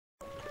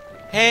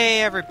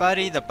Hey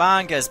everybody, the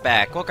Banga's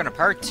back. Welcome to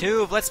part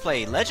 2 of Let's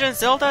Play Legend of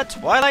Zelda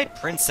Twilight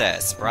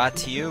Princess, brought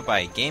to you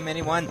by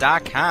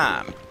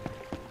GameAnyone.com.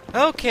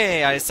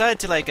 Okay, I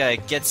decided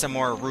to get some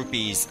more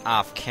rupees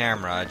off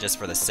camera, just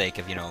for the sake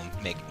of,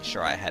 making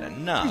sure I had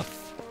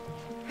enough.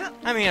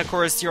 I mean, of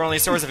course, your only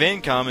source of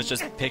income is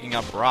just picking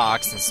up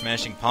rocks and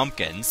smashing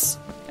pumpkins.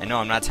 And no,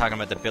 I'm not talking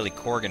about the Billy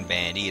Corgan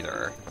band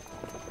either.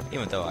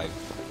 Even though I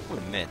would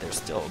admit they're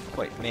still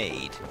quite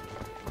made.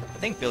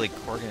 I think Billy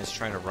Corgan is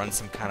trying to run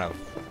some kind of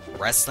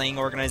wrestling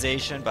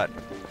organization, but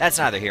that's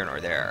neither here nor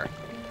there.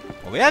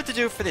 What we have to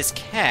do for this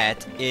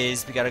cat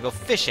is we gotta go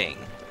fishing.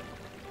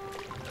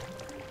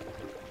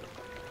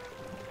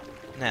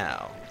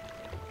 Now,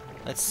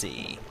 let's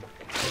see.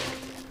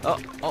 Oh.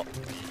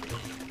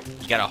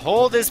 You gotta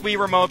hold this Wii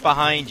remote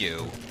behind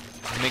you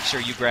to make sure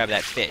you grab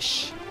that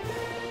fish.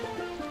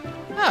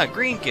 Ah,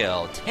 green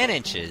gill, 10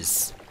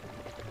 inches.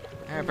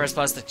 Alright, press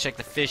plus to check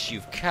the fish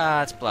you've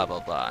caught, blah blah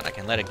blah, and I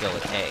can let it go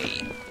with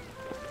A.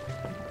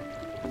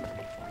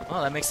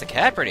 Well, that makes the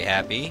cat pretty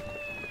happy.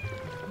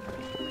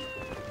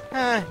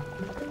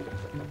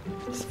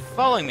 He's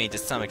following me to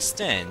some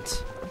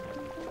extent.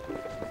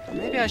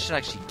 Maybe I should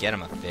actually get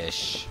him a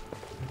fish.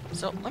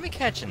 So, let me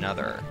catch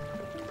another.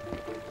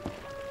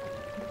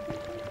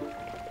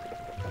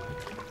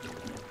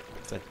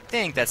 So I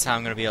think that's how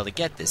I'm going to be able to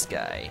get this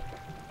guy.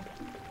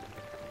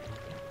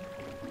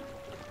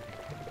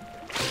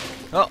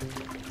 Oh!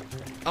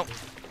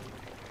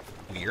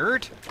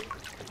 Weird.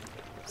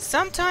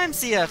 Sometimes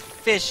the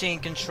fishing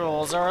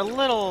controls are a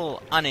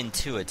little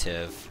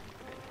unintuitive.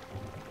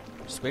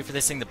 Just wait for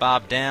this thing to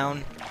bob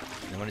down,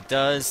 and when it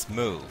does,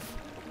 move.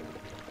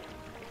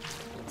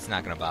 It's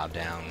not gonna bob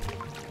down.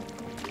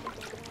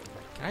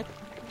 Can I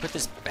put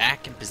this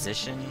back in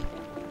position?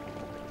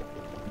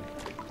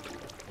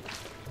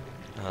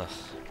 Ugh.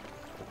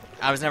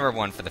 I was never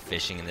one for the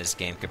fishing in this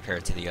game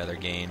compared to the other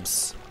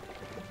games.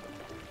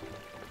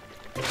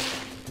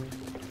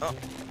 Oh.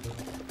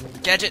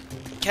 Catch it!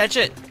 Catch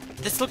it!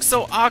 This looks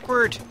so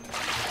awkward!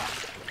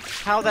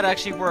 How that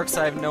actually works,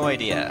 I have no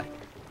idea.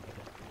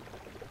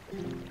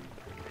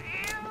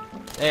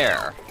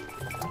 There.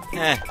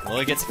 Well,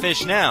 he gets a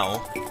fish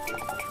now.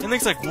 And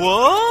Link's like,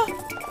 what?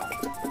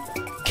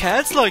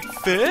 Cats like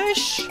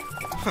fish?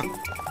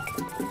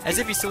 As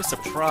if he's so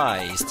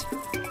surprised.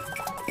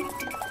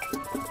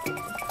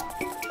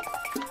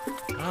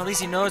 Well, at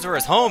least he knows where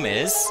his home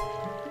is.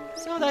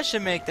 So that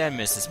should make that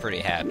missus pretty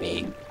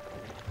happy.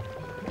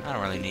 I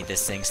don't really need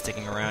this thing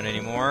sticking around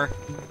anymore.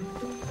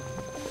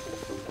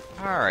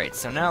 Alright,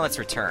 so now let's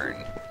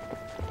return.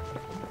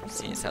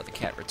 Seeing as how the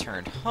cat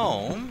returned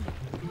home,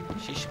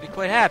 she should be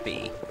quite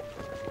happy.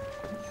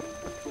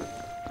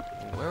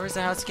 Where was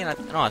the house again?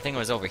 I think it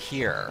was over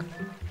here.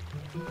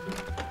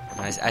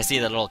 I see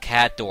the little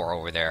cat door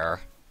over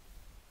there.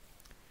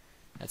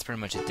 That's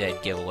pretty much a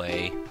dead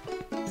giveaway.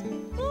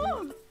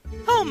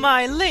 Oh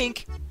my,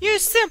 Link! You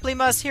simply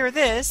must hear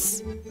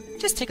this!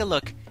 Just take a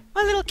look.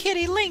 My little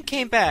kitty Link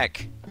came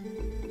back!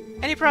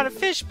 And he brought a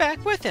fish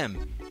back with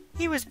him!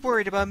 He was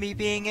worried about me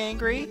being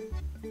angry.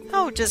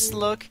 Oh, just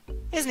look!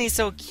 Isn't he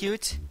so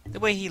cute? The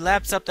way he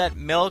laps up that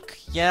milk,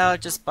 yeah,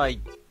 just by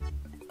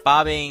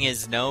bobbing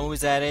his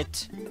nose at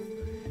it.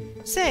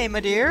 Say, my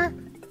dear,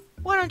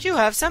 why don't you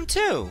have some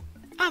too?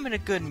 I'm in a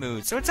good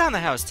mood, so it's on the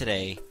house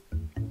today.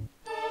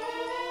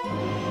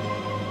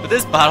 But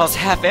this bottle's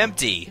half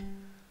empty!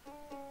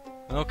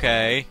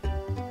 Okay.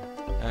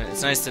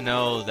 It's nice to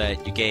know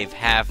that you gave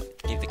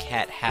the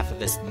cat half of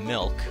this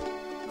milk.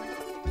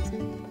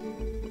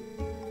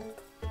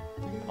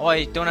 Oh,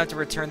 I don't have to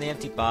return the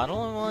empty bottle?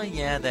 Well,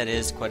 yeah, that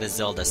is quite a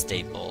Zelda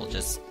staple,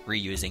 just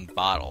reusing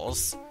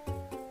bottles.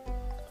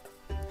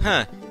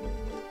 Huh.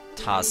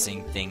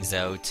 Tossing things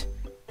out.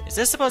 Is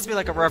this supposed to be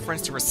like a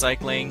reference to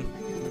recycling?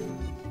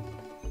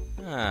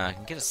 I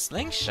can get a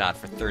slingshot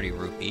for 30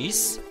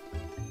 rupees.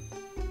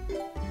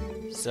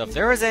 So if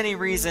there was any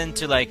reason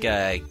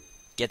to,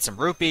 get some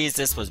rupees,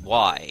 this was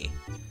why.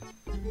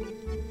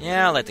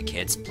 Yeah, I'll let the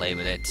kids play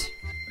with it.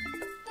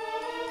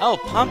 Oh,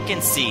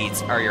 pumpkin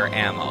seeds are your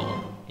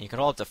ammo. You can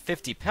hold up to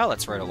 50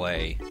 pellets right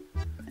away.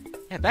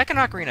 Yeah, back in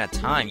Ocarina of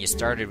Time, you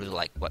started with,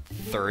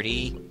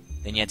 30?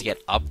 Then you had to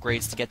get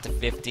upgrades to get to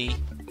 50?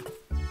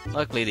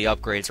 Luckily, the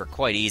upgrades were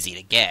quite easy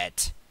to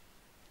get.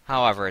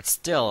 However, it's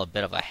still a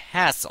bit of a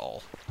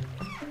hassle.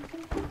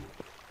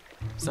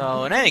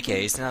 So, in any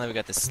case, now that we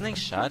got the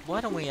slingshot,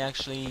 why don't we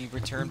actually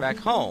return back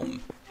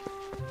home?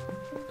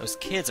 Those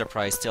kids are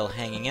probably still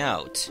hanging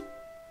out.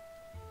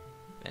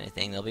 If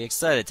anything, they'll be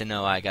excited to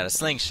know I got a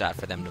slingshot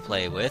for them to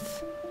play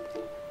with.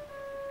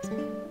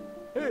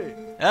 Hey!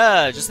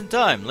 Ah, just in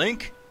time,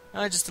 Link!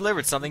 I just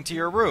delivered something to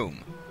your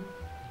room.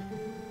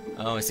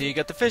 Oh, I see you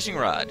got the fishing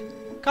rod.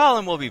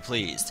 Colin will be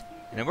pleased.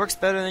 And it works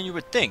better than you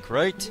would think,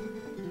 right?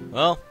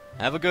 Well,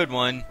 have a good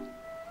one.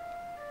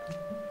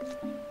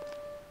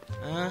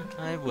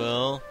 I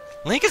will.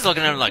 Link is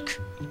looking at him like,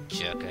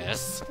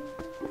 jackass.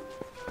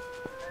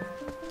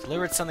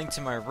 Delivered something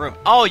to my room.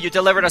 Oh, you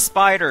delivered a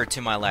spider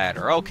to my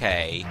ladder.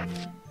 Okay.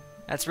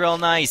 That's real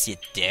nice, you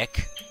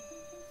dick.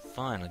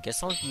 fine. I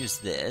guess I'll use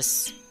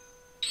this.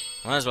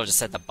 Might as well just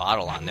set the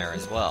bottle on there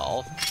as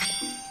well.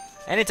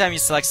 Anytime you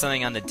select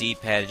something on the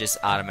D-pad, it just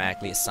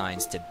automatically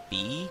assigns to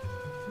B.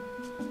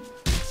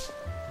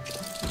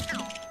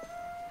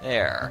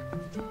 There.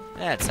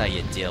 That's how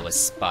you deal with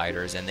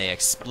spiders, and they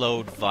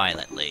explode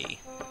violently.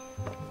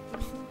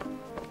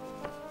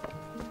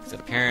 So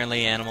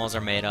apparently animals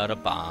are made out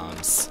of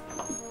bombs.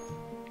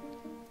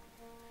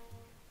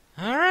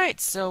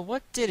 Alright, so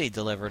what did he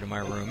deliver to my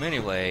room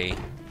anyway?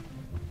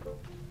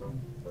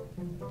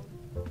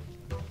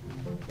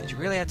 Did you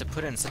really have to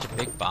put it in such a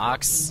big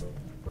box?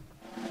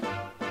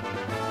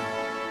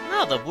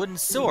 Oh, the wooden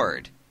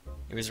sword.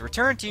 It was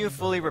returned to you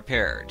fully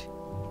repaired.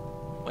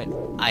 Wait,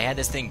 I had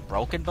this thing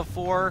broken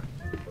before?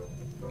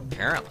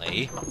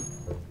 Apparently.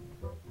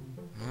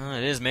 Well,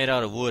 it is made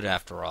out of wood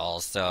after all,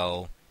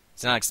 so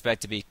it's not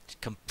expected to be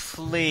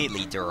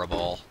completely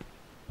durable.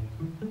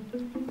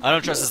 I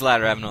don't trust this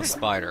ladder, I have no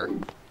spider.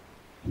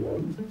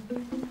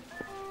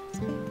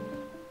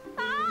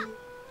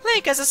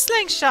 Link has a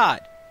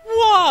slingshot!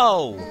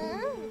 Whoa!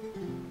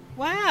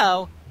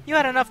 Wow, you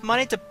had enough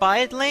money to buy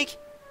it, Link?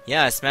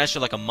 Yeah, I smashed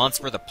it like a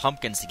month's worth of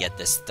pumpkins to get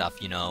this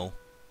stuff, you know.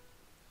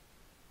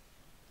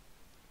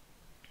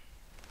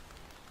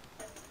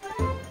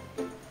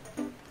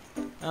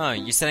 Oh,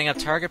 you setting up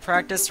target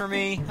practice for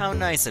me? How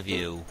nice of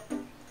you.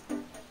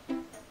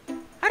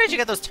 How did you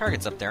get those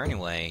targets up there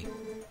anyway?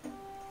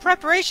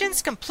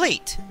 Preparations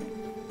complete!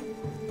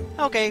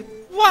 Okay,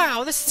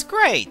 wow, this is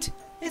great!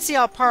 Let's see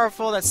how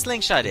powerful that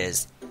slingshot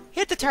is.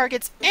 Hit the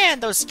targets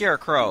and those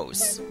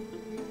scarecrows!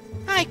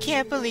 I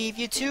can't believe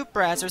you two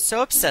brats are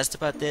so obsessed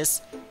about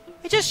this.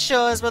 It just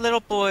shows what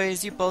little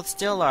boys you both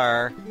still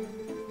are.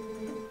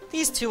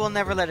 These two will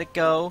never let it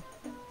go.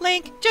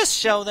 Link, just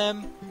show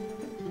them!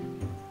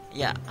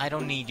 Yeah, I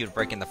don't need you to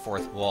break in the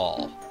fourth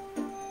wall.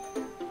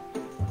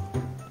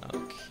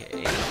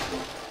 Okay.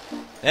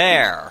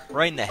 There!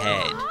 Right in the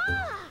head.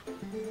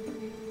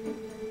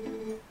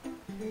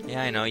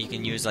 Yeah, I know, you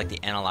can use, like, the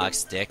analog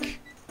stick.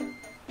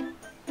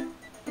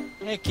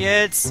 Hey,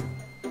 kids!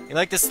 You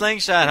like the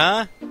slingshot,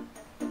 huh?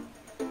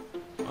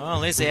 Well,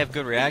 at least they have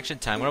good reaction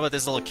time. What about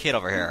this little kid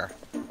over here?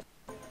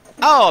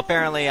 Oh,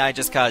 apparently I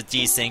just caused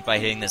desync by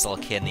hitting this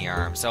little kid in the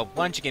arm. So,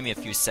 why don't you give me a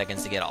few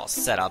seconds to get all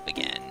set up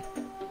again?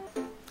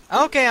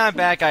 Okay, I'm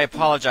back. I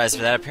apologize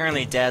for that.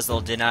 Apparently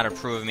Dazzle did not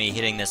approve of me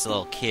hitting this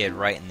little kid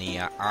right in the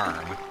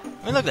arm.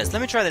 I mean, look at this.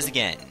 Let me try this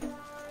again.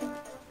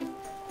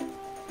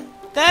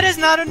 That is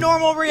not a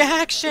normal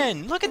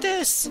reaction! Look at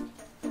this!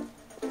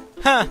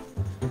 Huh.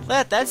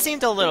 That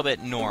seemed a little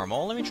bit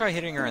normal. Let me try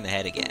hitting her in the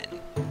head again.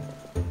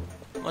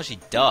 Well, she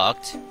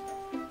ducked.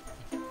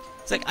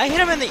 It's like, I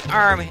hit him in the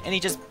arm, and he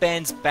just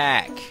bends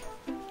back.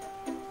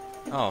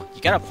 Oh,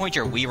 you gotta point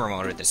your Wii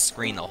remote at the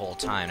screen the whole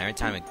time. Every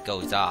time it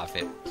goes off,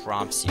 it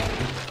prompts you.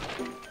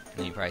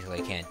 And you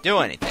practically can't do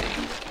anything.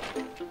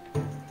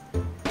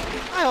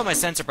 I hope my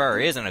sensor bar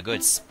is in a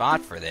good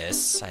spot for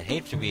this. I'd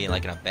hate to be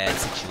like in a bad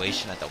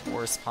situation at the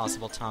worst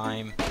possible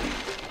time.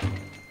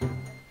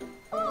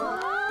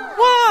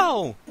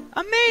 Whoa!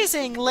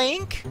 Amazing,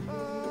 Link!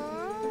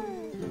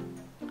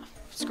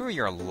 Screw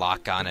your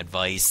lock-on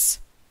advice.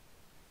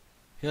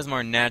 Feels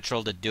more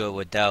natural to do it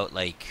without,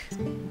 like,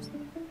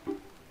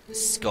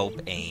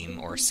 scope aim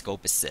or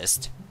scope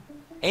assist.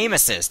 Aim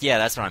assist, yeah,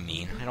 that's what I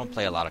mean. I don't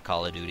play a lot of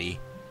Call of Duty.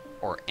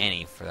 Or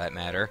any, for that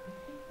matter.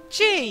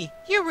 Gee,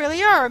 you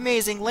really are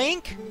amazing,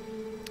 Link!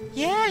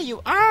 Yeah,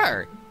 you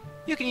are!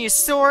 You can use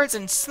swords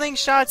and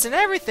slingshots and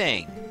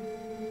everything!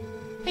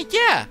 Hey,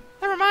 yeah,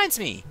 that reminds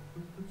me.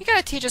 You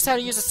gotta teach us how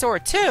to use a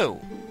sword, too!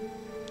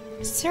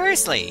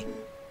 Seriously!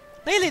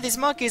 Lately, these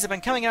monkeys have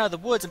been coming out of the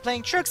woods and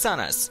playing tricks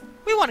on us.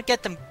 We want to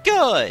get them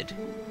good!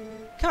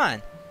 Come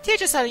on,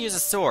 teach us how to use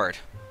a sword.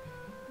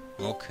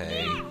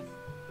 Okay.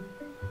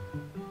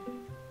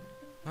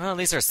 Well, at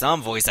least there's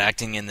some voice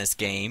acting in this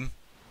game.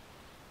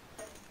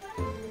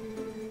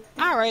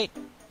 Alright,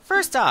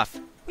 first off,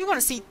 we want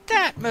to see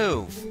that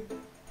move!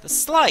 The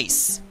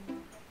slice!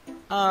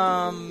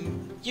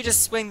 You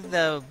just swing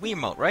the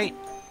Wiimote, right?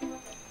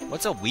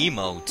 What's a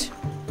Wiimote?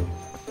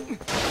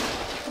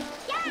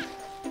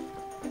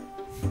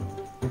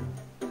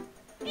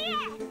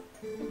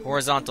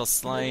 Horizontal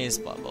slice,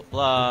 blah blah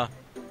blah.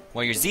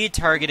 While you're Z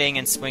targeting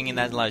and swinging,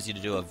 that allows you to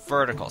do a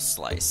vertical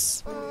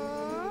slice.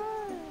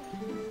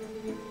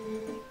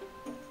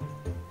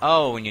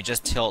 Oh, when you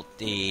just tilt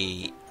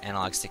the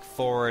analog stick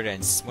forward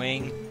and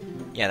swing?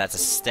 Yeah, that's a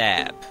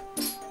stab.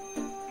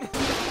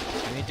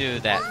 Let me do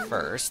that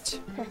first.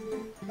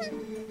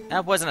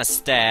 That wasn't a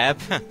stab.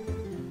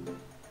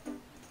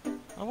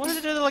 I wanted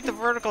to do like the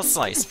vertical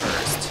slice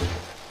first.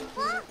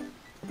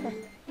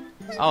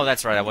 Oh,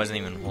 that's right, I wasn't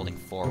even holding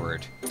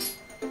forward.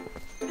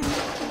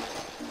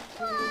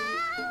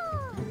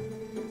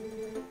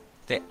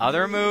 The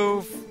other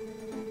move?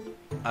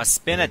 A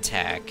spin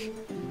attack.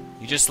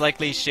 You just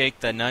likely shake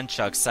the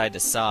nunchuck side to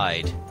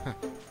side.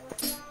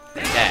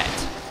 Like that.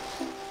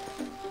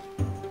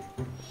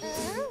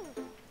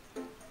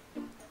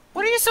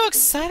 What are you so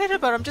excited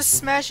about? I'm just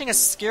smashing a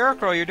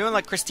scarecrow. You're doing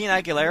like Christina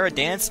Aguilera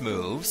dance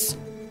moves.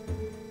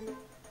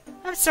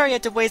 I'm sorry you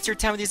had to waste your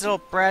time with these little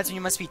brats when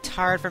you must be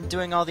tired from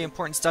doing all the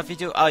important stuff you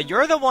do.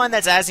 You're the one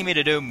that's asking me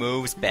to do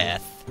moves,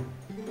 Beth.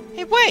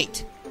 Hey,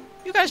 wait!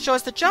 You gotta show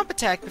us the jump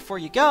attack before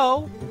you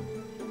go.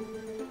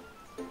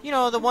 You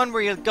know, the one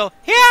where you go,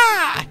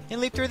 yeah,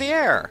 and leap through the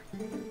air.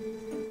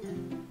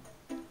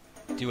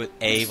 Do with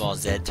A while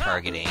Z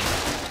targeting.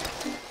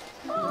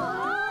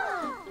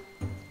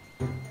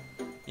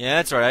 Yeah,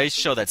 that's right, I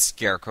showed that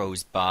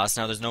Scarecrow's boss.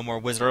 Now there's no more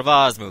Wizard of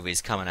Oz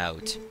movies coming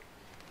out.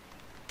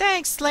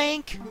 Thanks,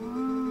 Link!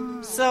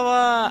 So,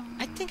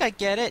 I think I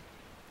get it.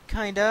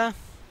 Kinda.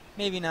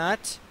 Maybe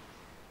not.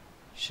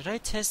 Should I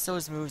test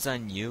those moves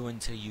on you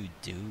until you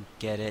do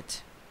get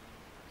it?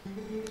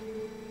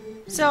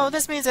 So,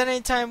 this means that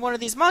anytime one of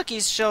these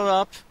monkeys show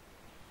up...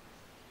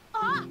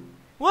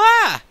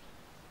 Wah!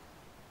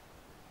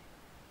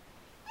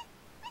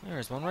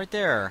 There's one right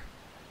there.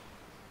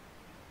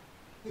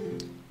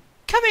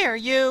 Come here,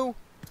 you!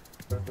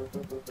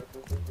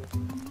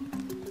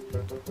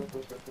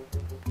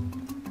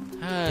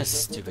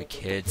 Stupid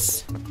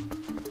kids.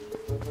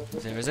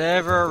 If there was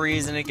ever a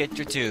reason to get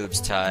your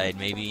tubes tied,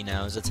 maybe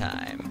now's the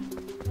time.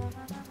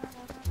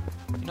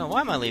 You know,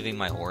 why am I leaving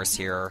my horse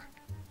here?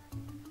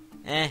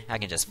 I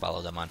can just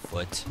follow them on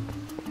foot.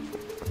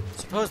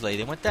 Supposedly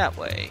they went that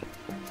way.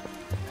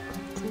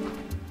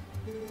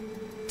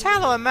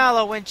 Talo and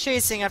Malo went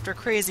chasing after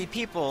crazy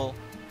people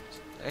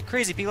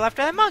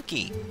after that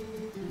monkey.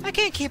 I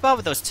can't keep up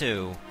with those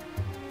two.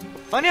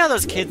 Funny how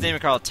those kids' names are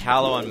called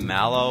Talo and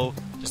Malo.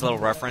 Just a little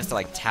reference to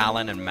like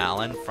Talon and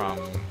Malon from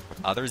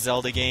other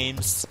Zelda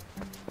games.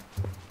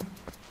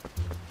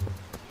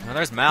 Now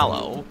there's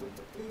Malo.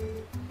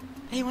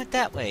 He went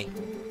that way.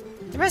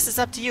 The rest is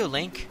up to you,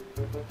 Link.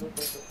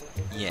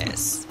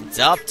 Yes, it's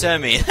up to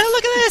me. Look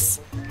at this!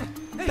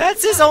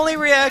 That's his only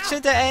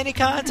reaction to any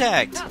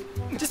contact.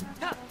 Just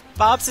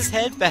bobs his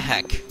head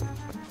back.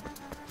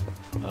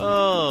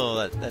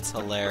 Oh, that's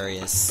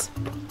hilarious.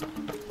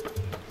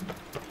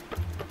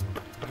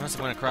 I must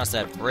have went across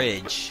that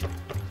bridge.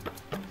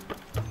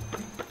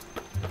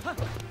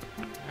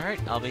 Alright,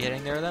 I'll be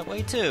heading there that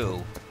way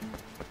too.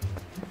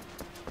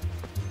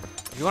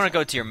 If you want to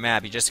go to your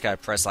map, you just gotta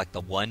press like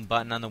the 1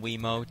 button on the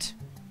Wiimote.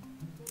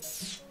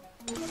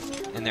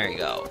 And there you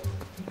go.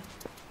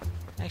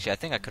 Actually, I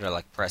think I could have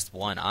like pressed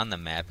 1 on the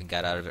map and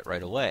got out of it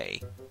right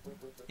away.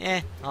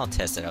 I'll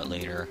test it out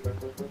later.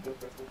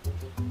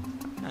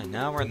 And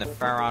now we're in the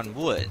Faron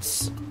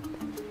Woods.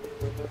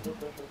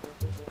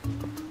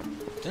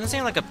 Doesn't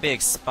seem like a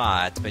big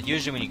spot, but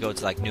usually when you go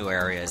to like new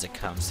areas, it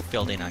comes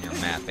filled in on your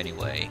map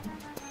anyway.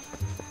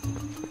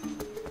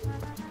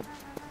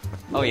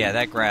 Oh yeah,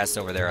 that grass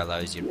over there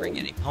allows you to bring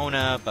in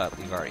Epona, but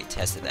we've already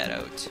tested that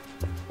out.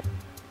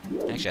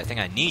 Actually, I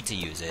think I need to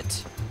use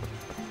it.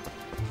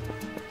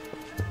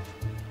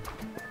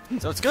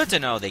 So it's good to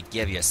know they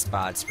give you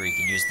spots where you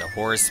can use the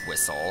horse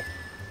whistle.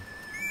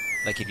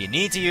 Like if you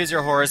need to use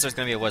your horse, there's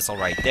going to be a whistle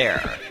right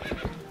there.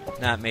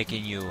 Not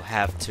making you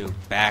have to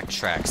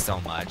backtrack so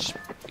much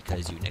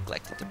because you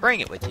neglected to bring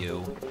it with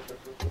you.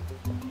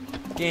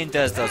 Game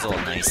does those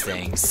little nice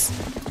things.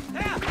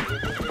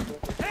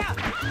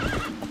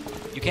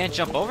 You can't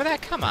jump over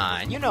that? Come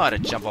on, you know how to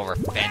jump over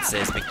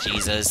fences,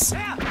 McJesus.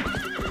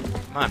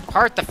 Come on,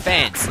 part the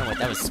fence. No, wait,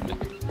 that was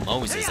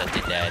Moses that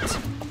did that.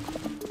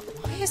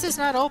 Why is this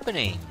not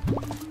opening?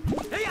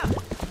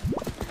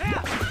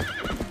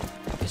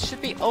 It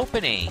should be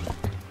opening.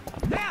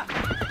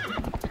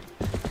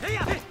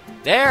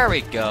 There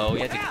we go.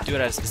 You have to do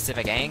it at a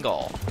specific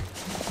angle.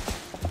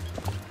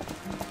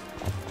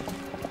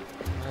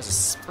 There's a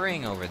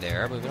spring over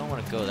there, but we don't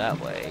want to go that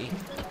way.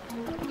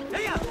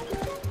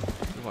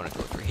 We want to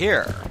go through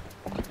here.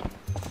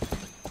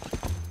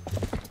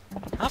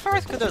 How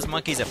far could those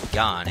monkeys have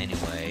gone,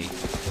 anyway?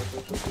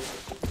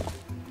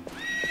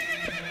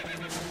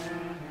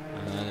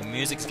 The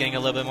music's getting a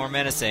little bit more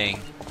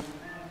menacing.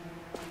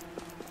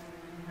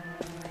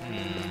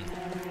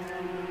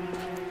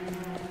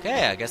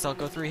 Okay, I guess I'll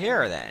go through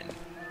here, then.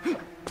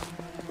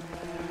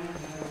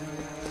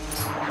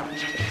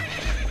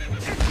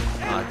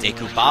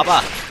 Deku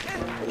Baba!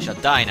 You shall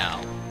die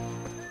now.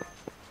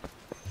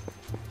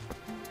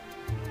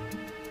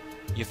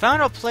 You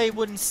found a play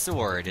wooden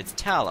sword. It's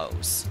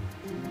Talo's.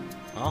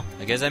 Well,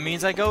 I guess that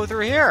means I go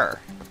through here.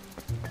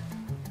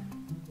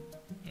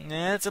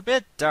 It's a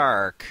bit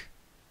dark.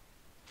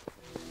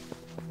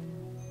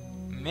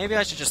 Maybe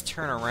I should just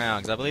turn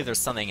around, because I believe there's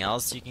something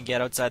else you can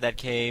get outside that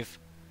cave.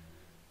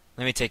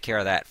 Let me take care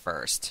of that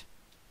first.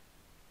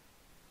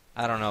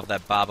 I don't know if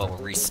that Baba will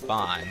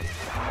respawn.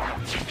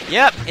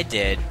 Yep, it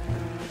did.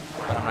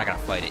 But I'm not gonna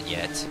fight it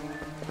yet.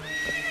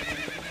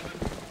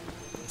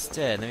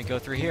 Instead, let me go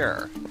through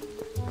here.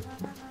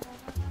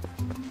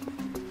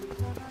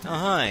 Oh,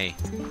 hi.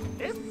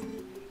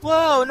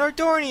 Whoa,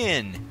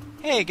 Nordornian!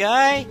 Hey,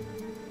 guy!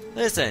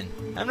 Listen,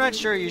 I'm not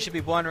sure you should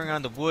be wandering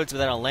around the woods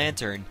without a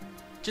lantern.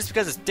 Just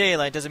because it's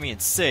daylight doesn't mean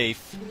it's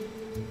safe.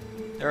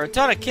 There are a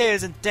ton of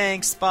caves and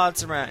dank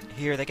spots around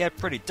here that get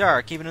pretty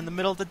dark even in the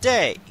middle of the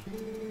day.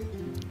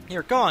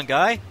 Here, go on,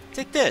 guy.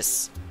 Take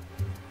this.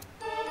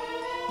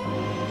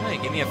 Hey,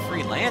 give me a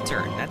free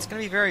lantern. That's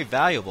gonna be very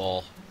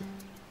valuable.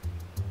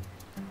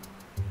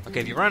 Okay,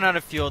 if you run out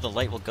of fuel, the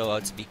light will go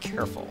out, so be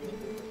careful.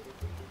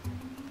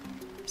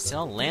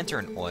 Sell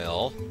lantern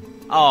oil.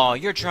 Oh,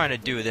 you're trying to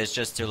do this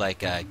just to,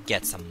 like,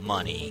 get some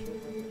money.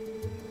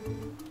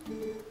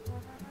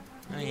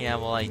 Oh, yeah,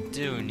 well, I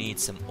do need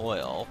some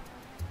oil.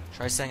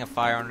 Try setting a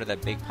fire under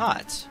that big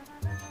pot.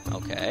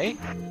 Okay.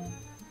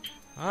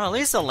 Well, at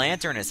least the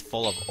lantern is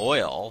full of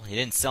oil. He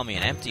didn't sell me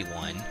an empty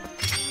one.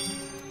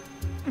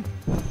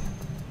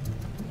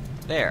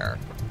 There.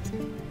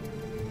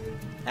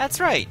 That's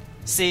right.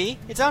 See?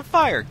 It's on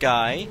fire,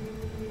 guy.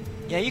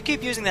 Yeah, you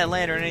keep using that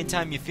lantern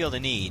anytime you feel the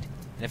need.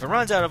 And if it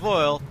runs out of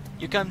oil,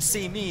 you come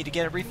see me to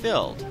get it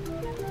refilled.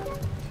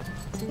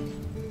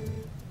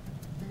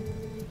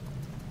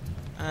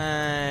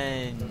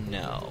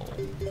 No.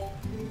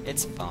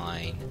 It's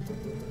fine.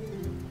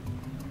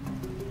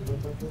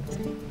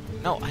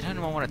 No, I don't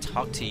even want to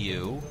talk to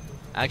you.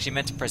 I actually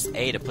meant to press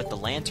A to put the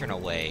lantern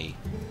away.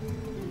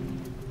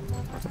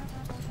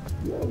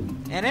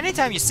 And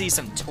anytime you see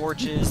some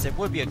torches, it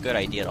would be a good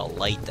idea to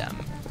light them.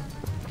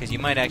 Because you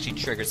might actually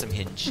trigger some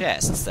hidden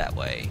chests that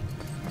way.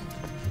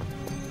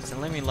 So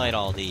let me light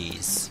all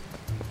these.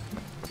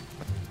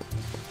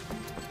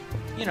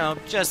 You know,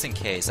 just in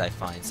case I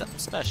find something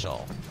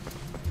special.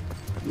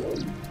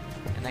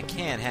 And that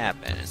can't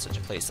happen in such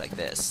a place like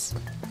this.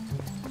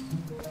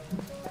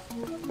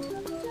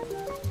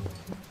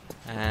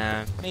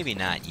 Maybe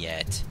not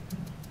yet.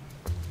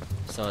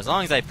 So as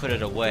long as I put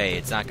it away,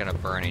 it's not gonna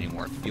burn any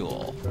more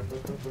fuel.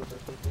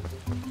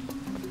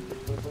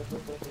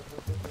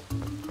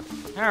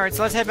 Alright,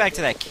 so let's head back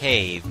to that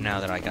cave. Now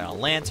that I got a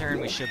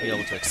lantern, we should be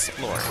able to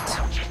explore it.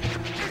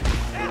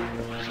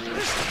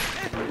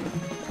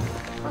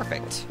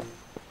 Perfect.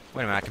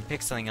 Wait a minute, I can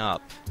pick something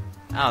up.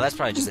 Oh, that's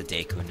probably just a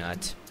Deku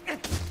nut.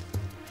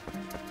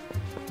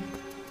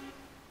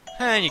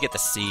 And you get the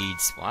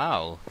seeds.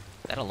 Wow,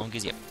 that alone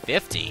gives you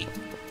 50.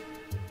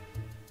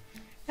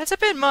 That's a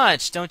bit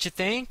much, don't you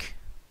think?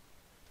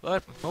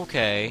 But,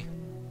 okay.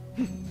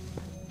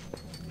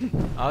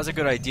 That was a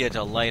good idea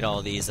to light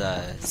all these,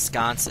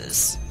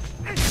 sconces.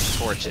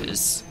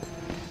 Torches.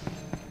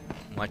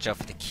 Watch out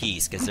for the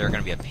keys, because they're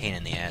gonna be a pain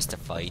in the ass to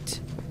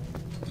fight.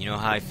 You know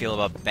how I feel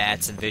about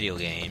bats in video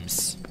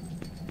games.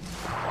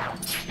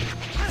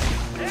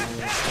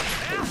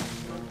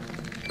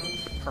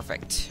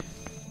 Perfect.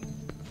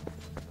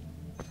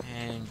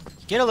 And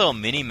you get a little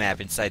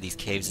mini-map inside these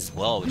caves as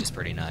well, which is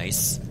pretty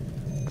nice.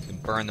 You can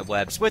burn the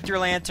webs with your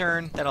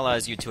lantern. That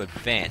allows you to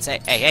advance. Hey,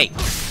 hey, hey!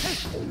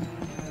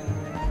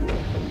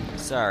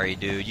 Sorry,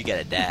 dude. You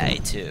gotta die,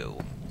 too.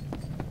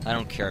 I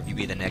don't care if you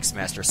be the next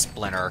Master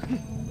Splinter.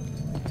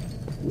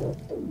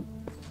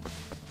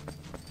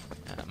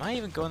 Am I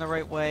even going the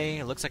right way?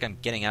 It looks like I'm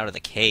getting out of the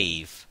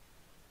cave.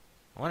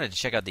 I wanted to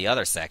check out the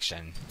other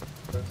section.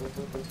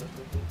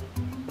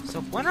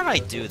 So why don't I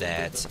do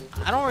that?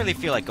 I don't really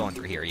feel like going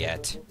through here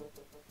yet.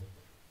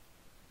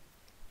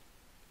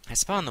 I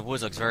spot in the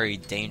woods looks very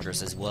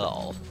dangerous as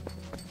well.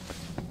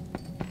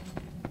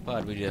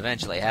 But we'd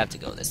eventually have to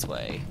go this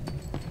way.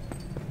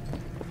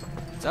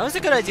 So it was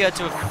a good idea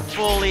to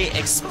fully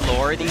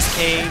explore these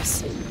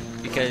caves,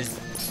 because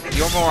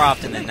you're more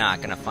often than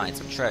not gonna find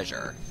some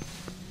treasure.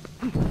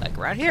 Like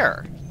right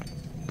here.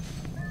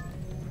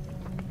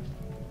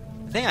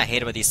 The thing I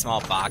hate about these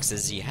small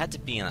boxes, you had to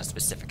be in a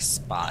specific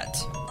spot.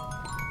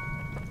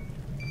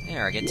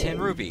 There, I get 10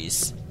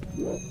 rupees.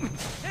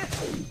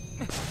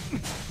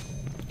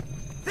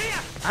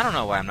 I don't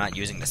know why I'm not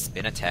using the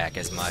spin attack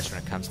as much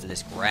when it comes to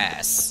this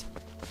grass.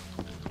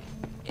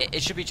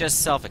 It should be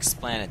just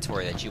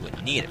self-explanatory that you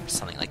would need it for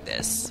something like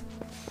this.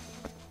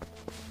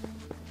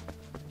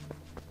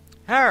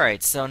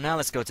 Alright, so now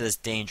let's go to this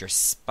dangerous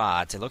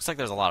spot. It looks like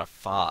there's a lot of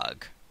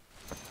fog.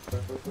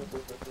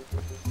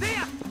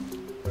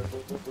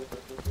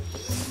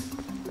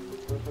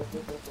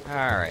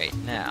 Alright,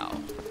 now,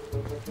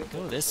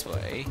 go this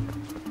way.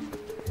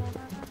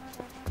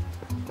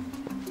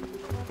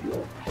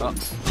 Oh,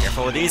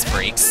 careful with these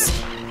freaks.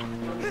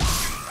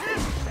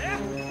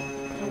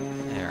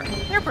 There,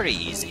 they're pretty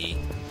easy.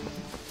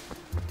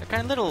 They're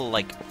kind of little,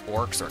 like,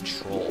 orcs or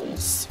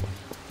trolls.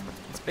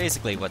 It's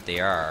basically what they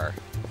are.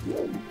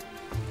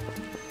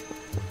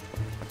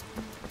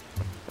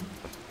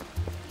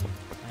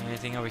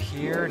 Anything over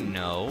here?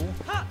 No.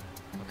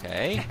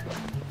 Okay.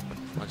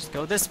 I'll just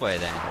go this way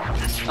then.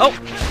 Oh!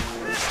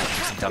 Do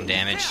some dumb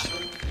damage.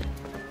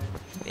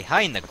 They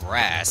hide in the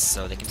grass,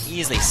 so they can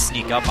easily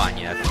sneak up on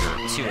you if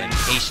you're too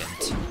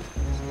impatient.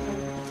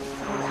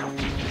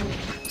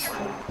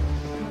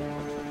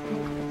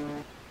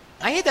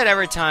 I hate that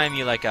every time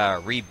you, like,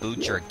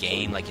 reboot your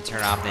game, like you turn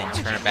it off then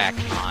turn it back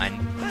on,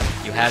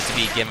 you have to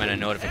be given a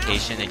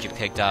notification that you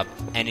picked up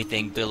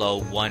anything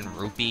below 1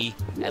 rupee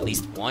at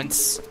least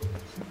once.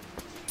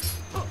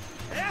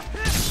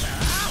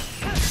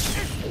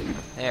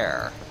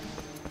 There.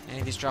 Any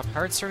of these drop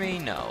hearts for me?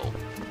 No.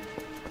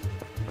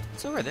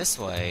 It's over this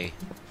way.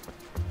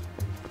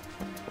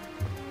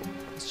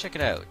 Let's check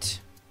it out.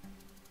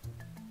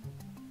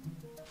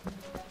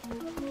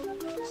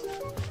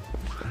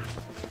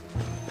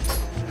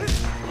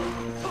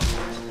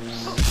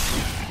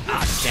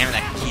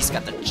 he's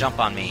got the jump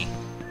on me.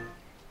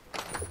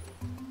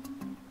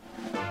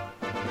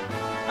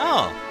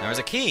 Oh, there was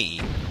a key.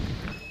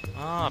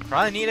 Oh,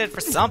 probably need it for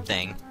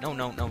something. No,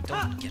 don't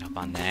get up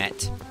on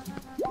that.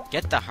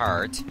 Get the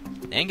heart,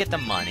 then get the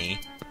money.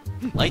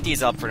 Light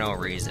these up for no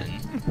reason.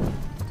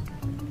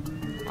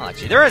 Well,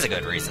 actually, there is a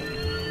good reason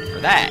for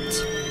that.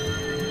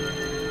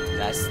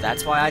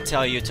 That's why I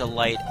tell you to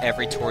light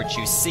every torch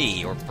you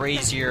see, or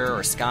brazier,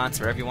 or sconce,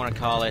 whatever you want to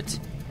call it.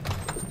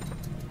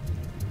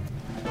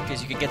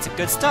 Because you can get some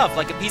good stuff,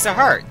 like a piece of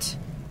heart.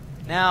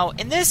 Now,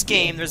 in this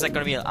game, there's like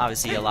going to be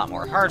obviously a lot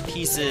more heart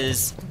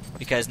pieces,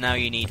 because now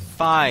you need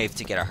 5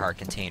 to get a heart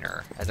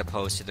container, as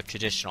opposed to the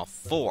traditional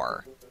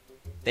 4.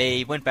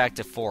 They went back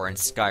to 4 in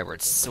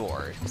Skyward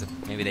Sword, because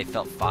maybe they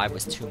felt 5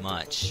 was too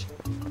much.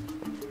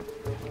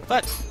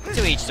 But,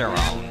 to each their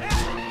own.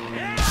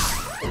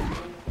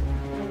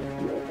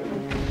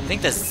 I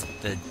think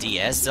the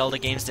DS Zelda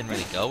games didn't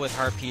really go with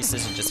heart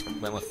pieces and just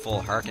went with full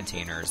heart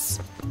containers.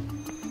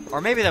 Or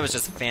maybe that was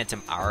just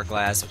Phantom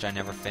Hourglass, which I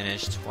never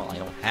finished. Well, I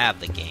don't have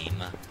the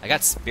game. I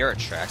got Spirit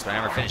Tracks, but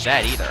I never finished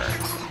that either.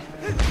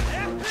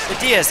 The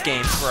DS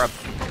games were a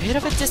bit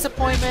of a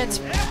disappointment,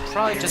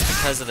 probably just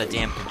because of the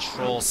damn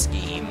control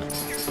scheme.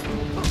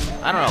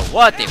 I don't know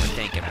what they were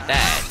thinking with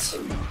that.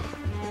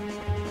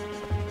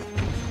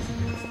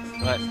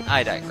 But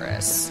I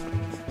digress.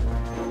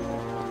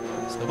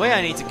 So the way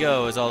I need to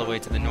go is all the way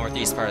to the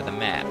northeast part of the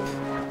map.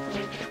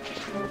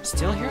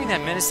 Still hearing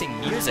that menacing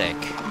music.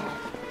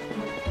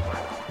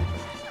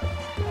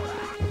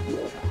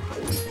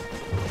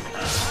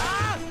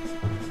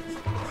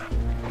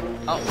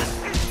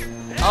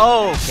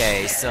 Oh.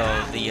 Okay, so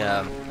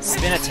the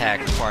spin attack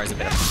requires a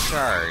bit of a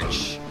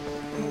charge.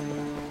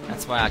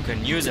 That's why I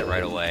couldn't use it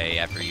right away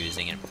after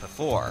using it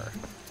before.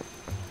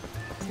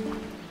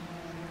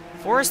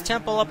 Forest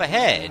Temple up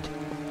ahead.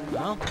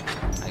 Well,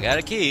 I got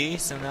a key,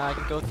 so now I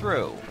can go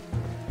through.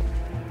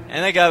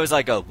 And that guy was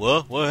like,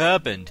 what? What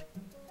happened?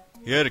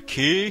 You had a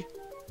key?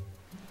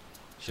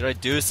 Should I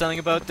do something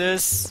about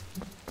this?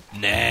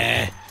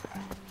 Nah.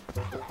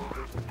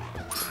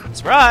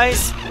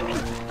 Surprise!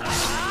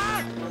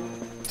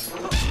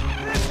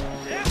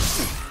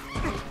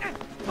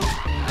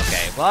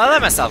 Okay, well, I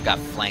let myself got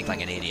flanked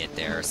like an idiot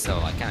there, so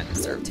I kind of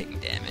deserve taking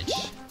damage.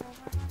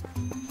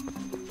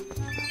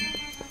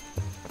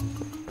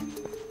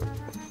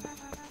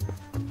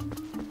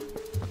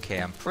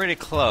 Okay, I'm pretty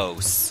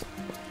close.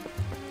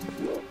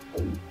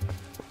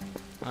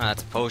 Oh,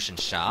 that's a potion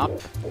shop.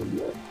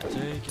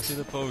 Take you to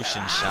the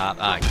potion shop.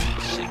 Ah, I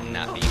should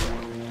not be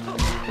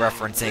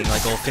referencing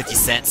like old 50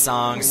 Cent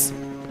songs.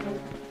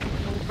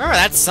 Remember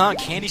that song,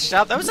 Candy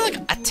Shop? That was like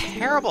a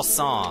terrible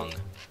song.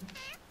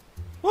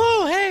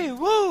 Woo, hey,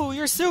 woo,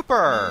 you're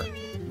super!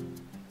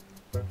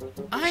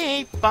 I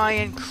ain't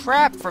buying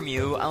crap from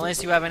you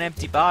unless you have an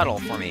empty bottle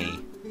for me.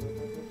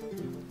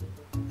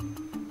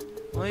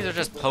 Well, these are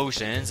just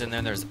potions, and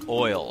then there's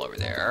oil over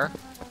there.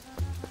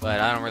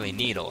 But I don't really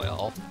need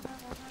oil.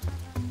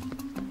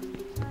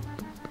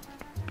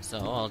 So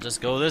I'll just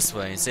go this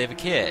way and save a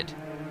kid.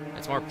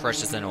 It's more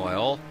precious than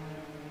oil.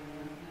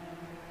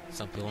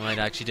 Some people might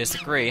actually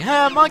disagree.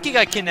 Ha! Monkey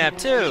got kidnapped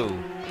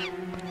too!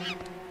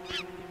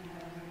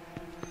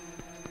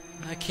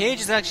 A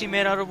cage is actually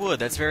made out of wood.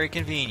 That's very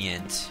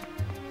convenient.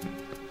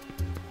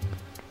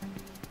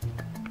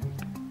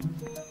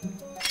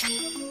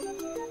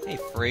 Hey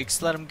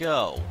freaks, let him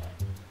go.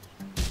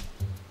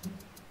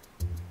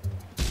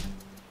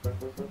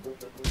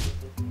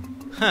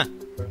 Huh.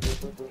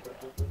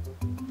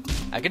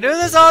 I can do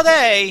this all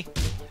day!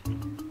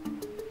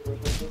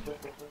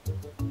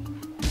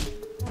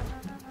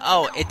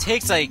 Oh, it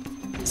takes like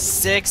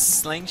 6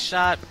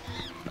 slingshot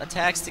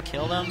attacks to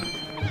kill them?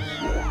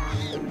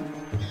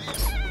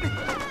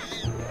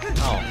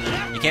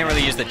 Oh, you can't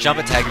really use the jump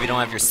attack if you don't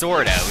have your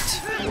sword out.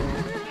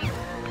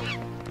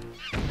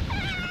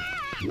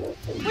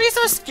 What are you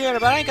so scared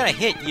about? I ain't gonna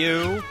hit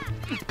you!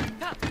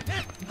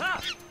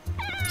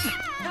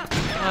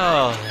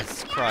 Oh,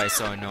 that's probably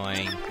so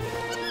annoying.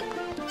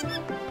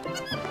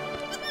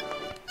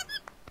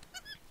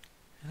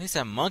 At least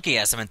that monkey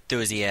has some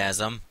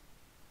enthusiasm.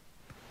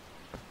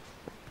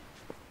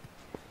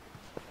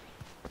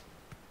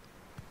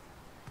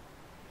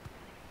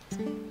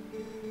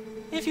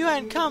 If you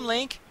hadn't come,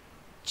 Link,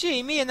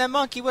 gee, me and that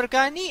monkey would have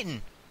gotten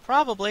eaten.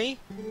 Probably.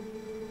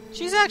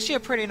 She's actually a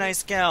pretty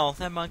nice gal,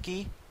 that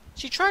monkey.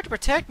 She tried to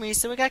protect me,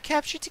 so we got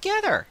captured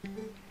together.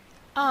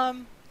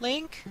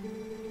 Link?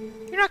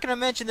 You're not gonna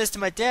mention this to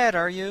my dad,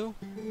 are you?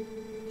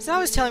 He's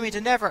always telling me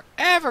to never,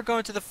 ever go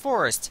into the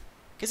forest,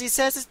 because he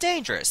says it's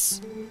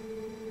dangerous.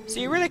 So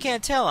you really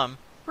can't tell him.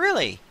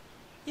 Really.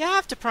 You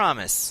have to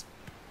promise.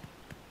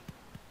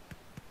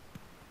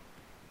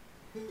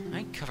 I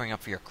ain't covering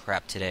up for your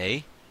crap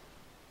today.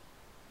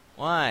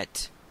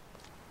 What?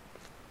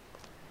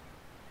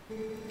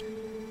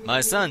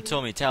 My son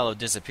told me Talo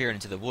disappeared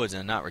into the woods and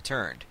had not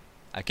returned.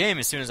 I came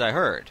as soon as I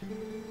heard.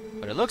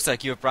 But it looks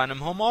like you have brought him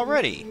home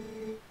already.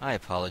 I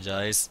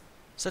apologize.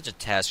 Such a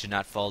task should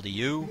not fall to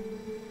you.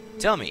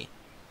 Tell me,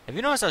 have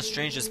you noticed how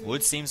strange this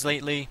wood seems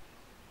lately?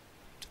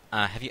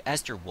 Have you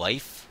asked your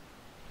wife?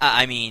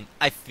 I mean,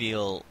 I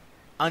feel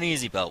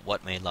uneasy about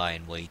what may lie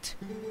in wait.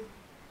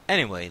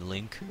 Anyway,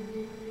 Link,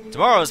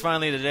 tomorrow is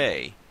finally the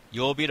day.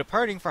 You will be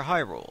departing for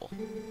Hyrule.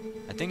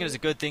 I think it is a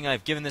good thing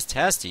I've given this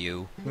task to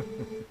you.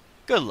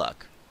 Good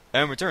luck,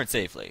 and return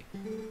safely.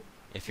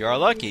 If you are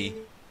lucky,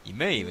 you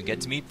may even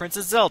get to meet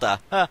Princess Zelda.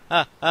 Ha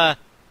ha ha.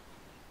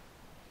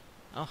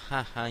 Oh,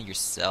 ha ha,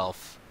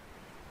 yourself.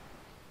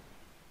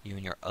 You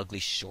and your ugly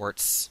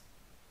shorts.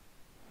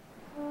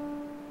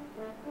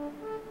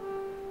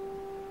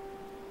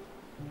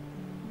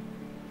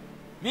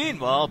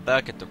 Meanwhile,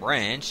 back at the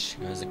ranch,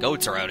 as the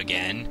goats are out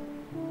again.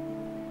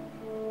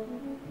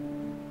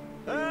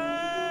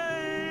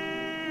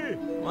 Hey!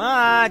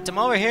 What? I'm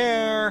over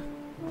here.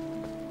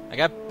 I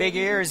got big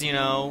ears, you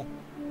know.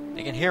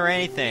 They can hear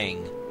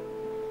anything.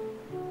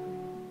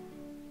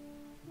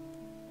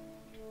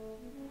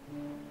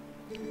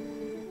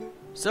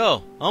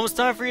 So, almost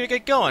time for you to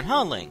get going,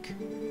 huh, Link?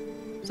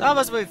 So how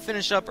about we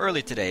finish up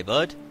early today,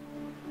 bud?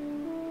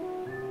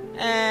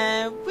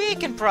 We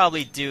can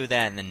probably do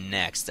that in the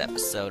next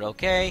episode,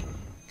 okay?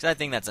 Because I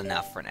think that's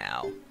enough for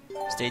now.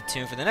 Stay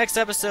tuned for the next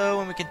episode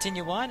when we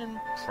continue on and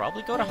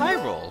probably go to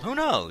Hyrule. Who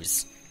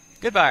knows?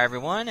 Goodbye,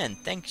 everyone, and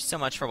thank you so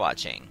much for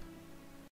watching.